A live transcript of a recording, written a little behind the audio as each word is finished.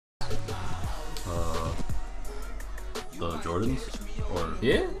the Jordans? Or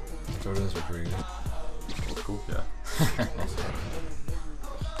yeah, Jordans are pretty good. old school? Yeah.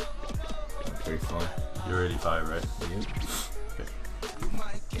 Pretty fun. You're 85, right? Yep. Okay.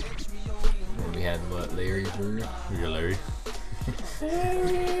 And we had what, Larry Burger? You're Larry.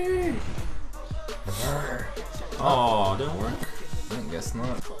 Larry! Oh, didn't work. I guess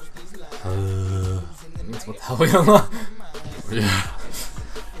not. That means what the hell we unlock? Yeah.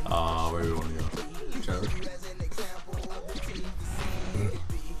 Where do we want to go? Trevor.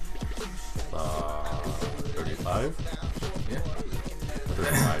 35? Yeah.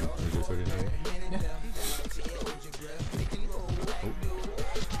 39. Can we do 39? Yeah. Oh.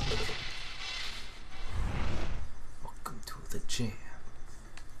 Welcome to the jam.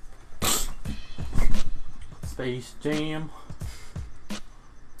 Space Jam.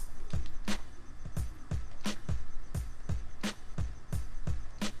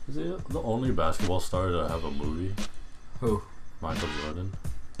 Is he the only basketball star to have a movie? Who? Michael Jordan.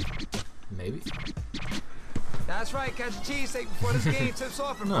 Maybe. That's right, catch a cheesesteak before this game tips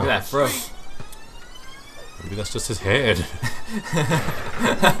off. No. Look at that fro. Maybe that's just his head.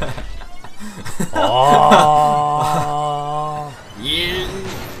 Oh, Yeah.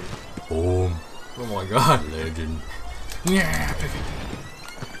 boom. Oh my god. Legend. Yeah.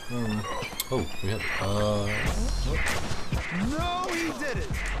 Oh, we had No, he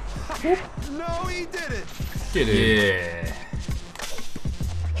didn't. No, he didn't. get it. Yeah.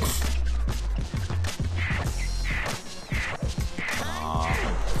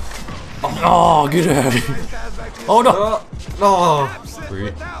 Oh, get out of here. Nice pass back to Oh no. No. Absent Free.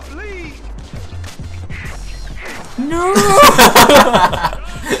 without lead. No.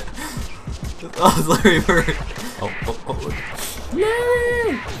 Oh, it's Larry Bird. Oh.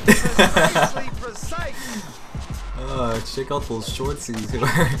 Precisely precise. Check out those shorts he's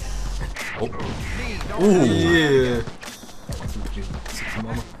wearing. Oh. Lead, don't Ooh. Yeah.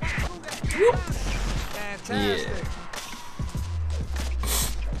 Fantastic.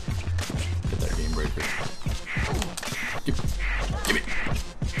 Get that game breaker. Give it.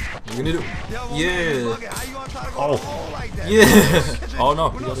 You gonna do? Yo, Yeah. man, look at how you gonna try to go Oh. to the hole like that? Yeah. Oh no.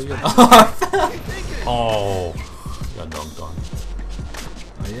 We gotta get. Oh. Got dunked on.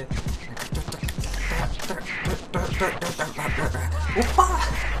 Oh yeah.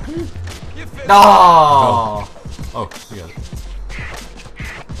 You fit No. Oh, you got it.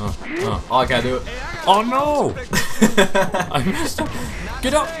 Oh, I gotta do it. Oh no! I messed up. Not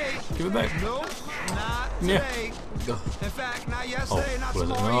Get up. today. Give it back. Nope, not Yeah. today. Go. In fact, not Oh, yesterday, not what is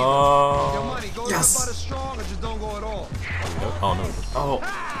it? tomorrow either. Your No. money, go Yes. to the butter strong or just don't go at all. Oh no. Oh.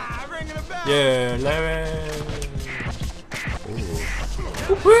 Ah, ringing a bell. Yeah, Larry.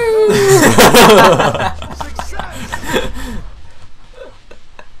 Success.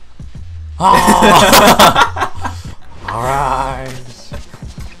 Oh. All right.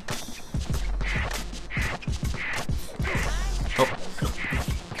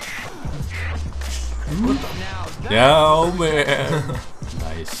 Now that Yeah, man.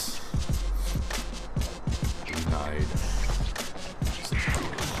 Nice. Denied.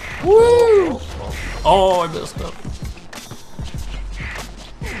 Woo! Oh, I messed up.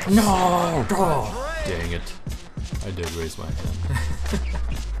 No! Oh, dang it. I did raise my hand.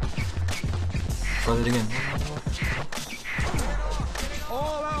 Try it again.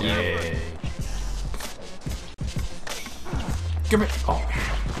 all out. Yay. Give me. Oh.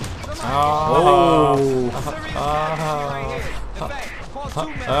 Oh.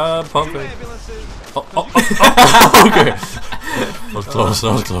 Pump it. Ambulances. Oh, okay. I was close,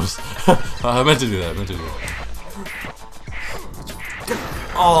 I was close. I meant to do that,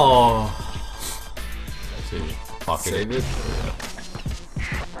 Oh. See, pocket Save it.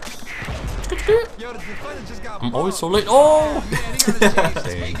 Yo, the defender just got I'm always bumped. so late. Oh! Man, he gotta change his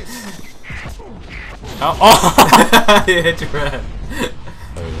Dang. speakers. Ow. Oh! You hit your head.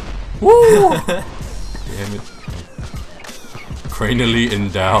 Woo! Damn it. Cranially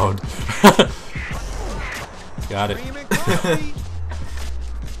endowed. Got it. Freeman Crosby.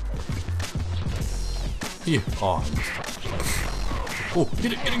 Here. Oh, I missed. Oh,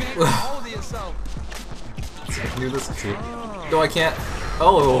 get it. Hold yourself. I can do this. No, I can't.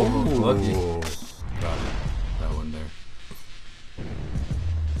 Oh, lucky. Ooh. Got it. That one there.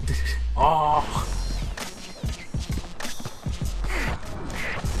 Oh.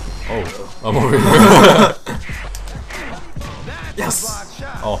 Oh, I'm over here. That's Yes. a block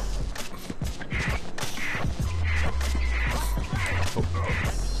shot. Oh.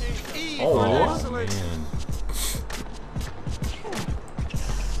 Oh, Excellent. man.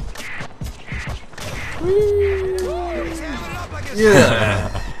 He's hamming it up like it's Yeah.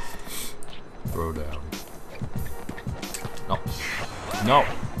 Throw down.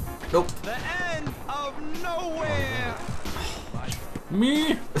 Nope. The end of nowhere.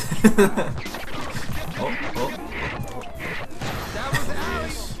 Me. Oh. That was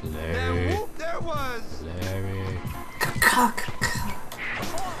Allie. Larry. And whoop, there was. Larry.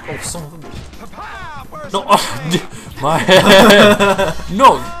 Oh, son of a bitch. Pow, first No, of oh, the my head.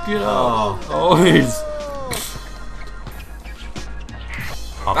 No, get out. Always.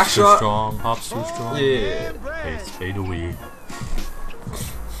 Hops too Backshot. strong. Hops too strong. Yeah. Hey, fade away.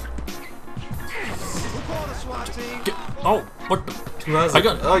 Who called the SWAT team? Get, oh, what the? Who has I it?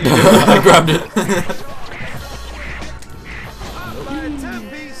 got. Oh, you I grabbed it. By a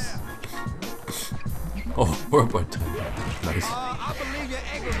 10-piece. Oh, we're up by 10. Nice. I believe your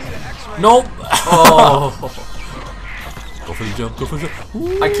ankle need an X-ray. Nope. Oh. Go for the jump. Go for the jump.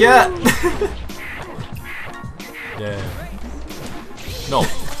 Ooh. I can't. Yeah. No.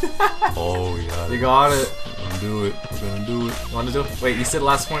 Oh, we got You it. got it. We're gonna do it. We're gonna do it. Want to do it? Wait, you said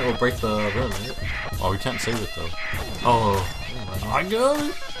last point will break the run, right? Oh, we can't save it though. Oh. I got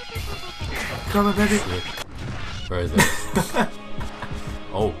it. Come on, baby. Shit. Where is it?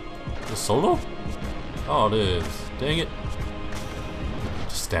 Oh, the solo? Oh, it is. Dang it.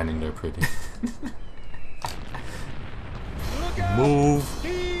 Just standing there pretty. Move.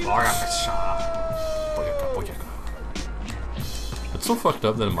 Oh, I got the shot. It's so fucked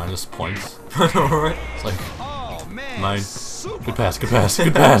up that it minus points. Alright. It's like Oh, man. 9. Super. Good pass, good pass,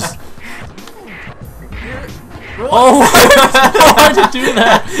 good pass. Oh! Why'd you do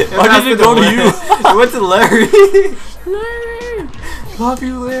that? Why did it go to you? It went to Larry. Larry! Love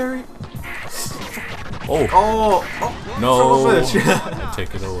you, Larry. Oh, Oh. no. Son of a bitch.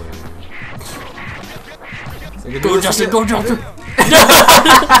 Take it away. So you can do Go, this Justin, again. go, Justin!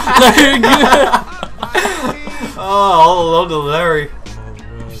 Larry, good! Oh, all alone to Larry.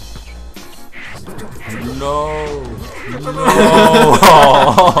 No. No.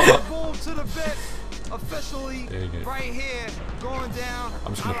 Boom to the bit. Officially Dang it. right here. Going down.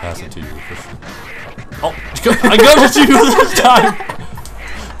 I'm just gonna pass it to you for sure. Oh, I got it to you this time!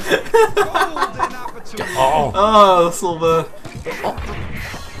 Golden opportunity. Oh. Oh, that's a little bit. Oh.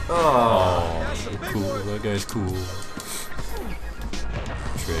 Oh, cool. That guy's cool.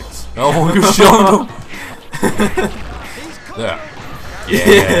 Tricks. Oh, you showed him. There.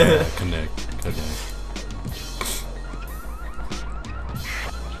 Yeah. Connect.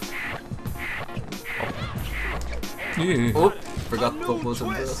 Yeah. Oh, forgot the most of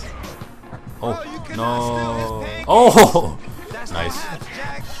this. Oh, no. Oh! Nice.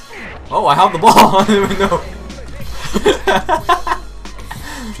 Oh, I have the ball. I didn't even know.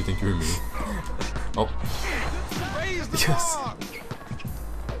 Did you think you were me? Oh. Yes.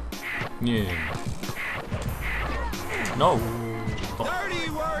 Yeah. No. Oh. Dirty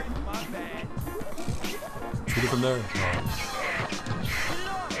work. My bad. Shoot it from there.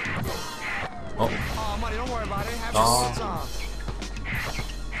 Oh. Oh, money, don't worry about it. Have Oh. a good time.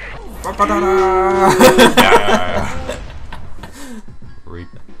 Yeah. Reap.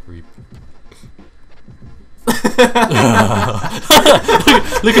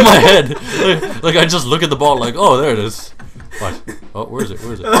 Look at my head. Like I just look at the ball like, oh, there it is. What? Oh, where is it?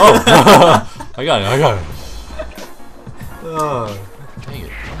 Oh, I got it. Oh. Dang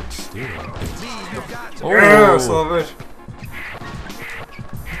it. Let's do it. Yeah, Oh, son of a bitch.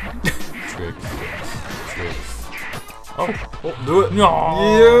 trick. Oh, Do it. no.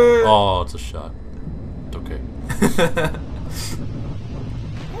 Yeah. Oh, it's a shot. It's okay.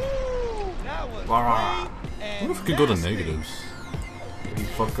 That was Wow. great I and wonder if we could go to negatives. You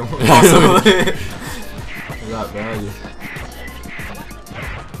fuck him. Yeah, Possibly. That value.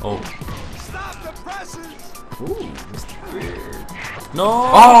 Oh. Stop the presses. Ooh, Mr. Weird. No.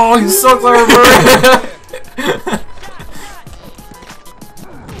 Oh, you so clever, bro.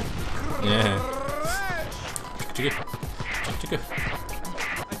 Yeah. Chicken.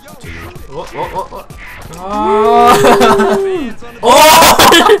 What? Oh. Oh!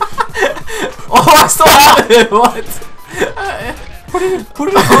 Oh, I still have it. What? Put it in.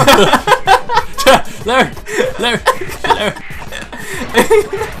 Larry.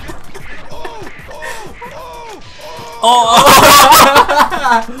 Oh!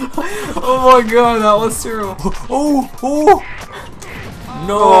 Oh my god, that was terrible. Oh!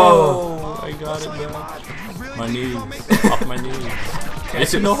 No! I got it back. My knees. Off my knees. I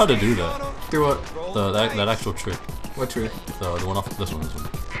used to know how to do that. Do what? That actual trick. What trick? The one off this one.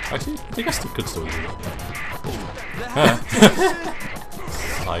 Actually, I think I could still do that.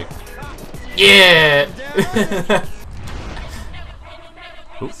 Like. Yeah.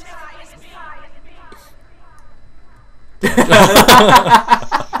 Oops.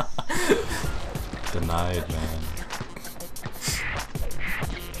 Denied, man.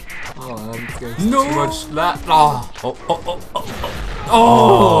 No. Too much that. Oh. Oh, oh, oh, oh, oh.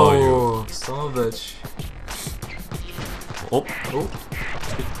 Oh, son of a bitch. Oh. Oh.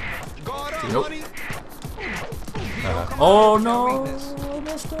 Guard up, Nope. honey. Oh no.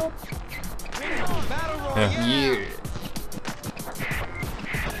 Messed up. Battle roll, Yeah. Yeah.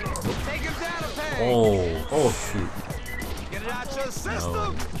 Take him down a peg. Oh. Oh shoot. Get it out your system.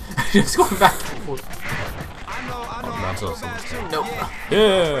 No. Just going back and forth. I know, Oh, I'm that's so awesome. bad too. Nope.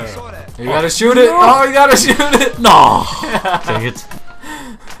 Yeah. Saw that. You gotta shoot it. Oh, you gotta shoot it. No. Dang it.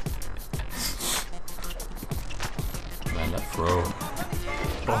 Man, that throw.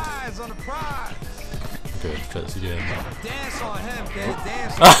 Prize on the prize. Okay, let's try this again. Dance on him, kid.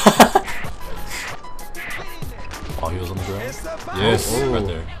 Dance on Oh, he was on the ground. It's the bounce. Yes, Oh. right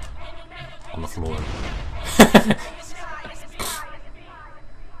there. On the floor.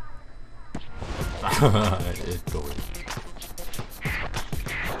 It's going.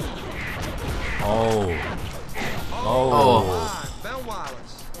 Oh. Oh. Ben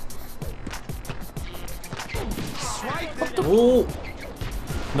Wallace. Swipe it. Oh.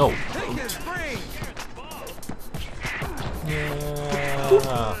 No. Take his brain.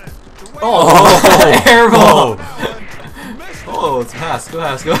 Yeah. Oh. Airball. Missed it. Oh, it's pass. Go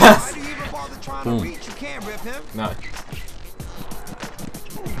pass. Go pass. Why do you even bother trying Boom. to reach? You can't rip him. No.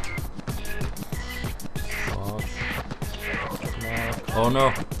 Oh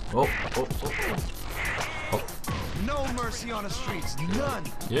no. Oh. Oh. Oh. No mercy on the streets. None.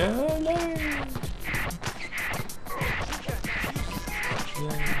 Yeah. No.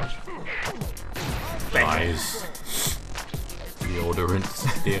 Nice. Deodorant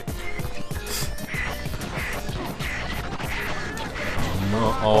stick.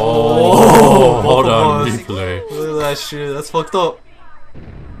 No. Oh, hold on, replay. Look at that shit. That's fucked up.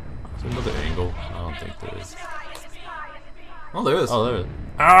 Is there another angle? I don't think there is. Oh, there is. Oh, there is.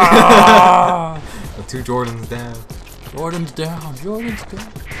 Ah! The two Jordans down. Jordan's down. Jordan's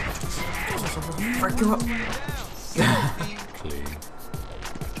down. Break him up. Clean.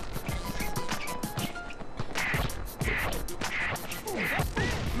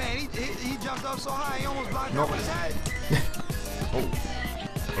 Man, he jumped up so high, he almost blocked out with his head. Oh.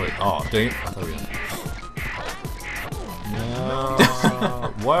 Wait. Oh, dang it. I thought we had.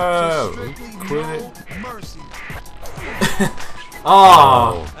 No. Wow. Strictly Quit no it. mercy.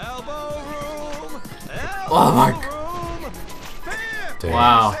 Oh. Elbow room. Oh my Elbow room. Bam. Dang.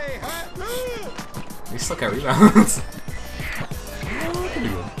 Wow. Say hi. You suck at rebounds.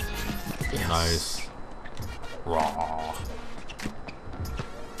 Nice. Raw.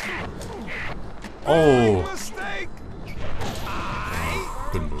 Oh. Mistake.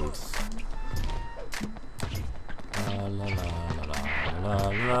 Good moves. La la la la la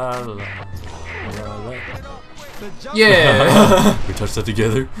la la la. The jump. Yeah. We touched that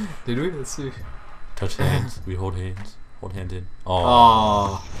together. Did we? Let's see. Touch hands. We hold hands. Hold hand in. Oh.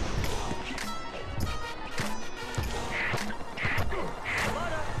 Oh.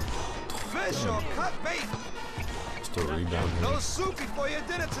 Fish or cut bait. Still rebound No here. soup before your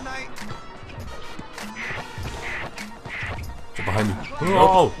dinner tonight. Get behind me.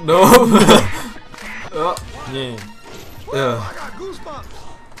 Oh. No. Yeah. Yeah. I got goosebumps.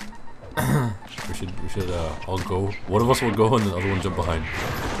 We should all go. One of us will go and the other one jump behind.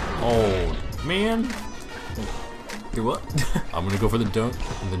 Oh man. Do what? I'm gonna go for the dunk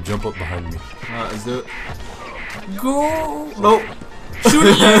and then jump up behind me. Let's do it. Go! Nope. Shoot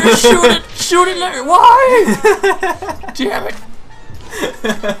it, Larry! Shoot it! Shoot it, Larry! Why? Damn it!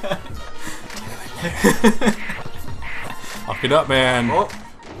 Lock it up, man. Oh.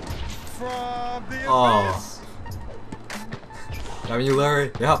 From the Oh. abyss. I mean, you,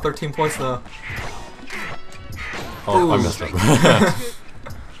 Larry. You have 13 points now. Oh, I Ooh. messed up.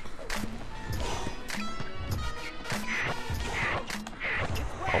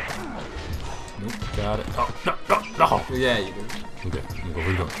 Nope, got it. Oh, no, no, no. Yeah, you do. Okay, I'm gonna go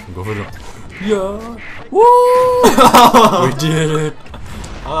for the jump. I'm gonna go for the jump. Yeah! Woo! We did it!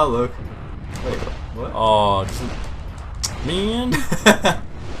 Oh, look. Wait, what? Oh, just, man.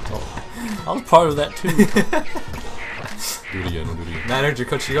 Oh, I was part of that too. Do it again, we'll do it again. Manager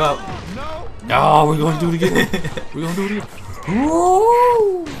cut you up. No. Oh, we're gonna do it again. We're gonna do it again.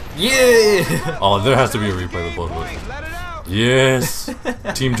 Woo! Yeah! Oh, there has to be a replay with both of us. Point. Let it out. Yes!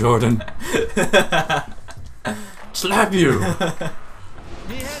 Team Jordan. Slap you!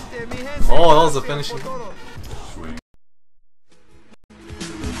 Mi gente, mi gente. Oh, that was a finishing. Por todo. Swing.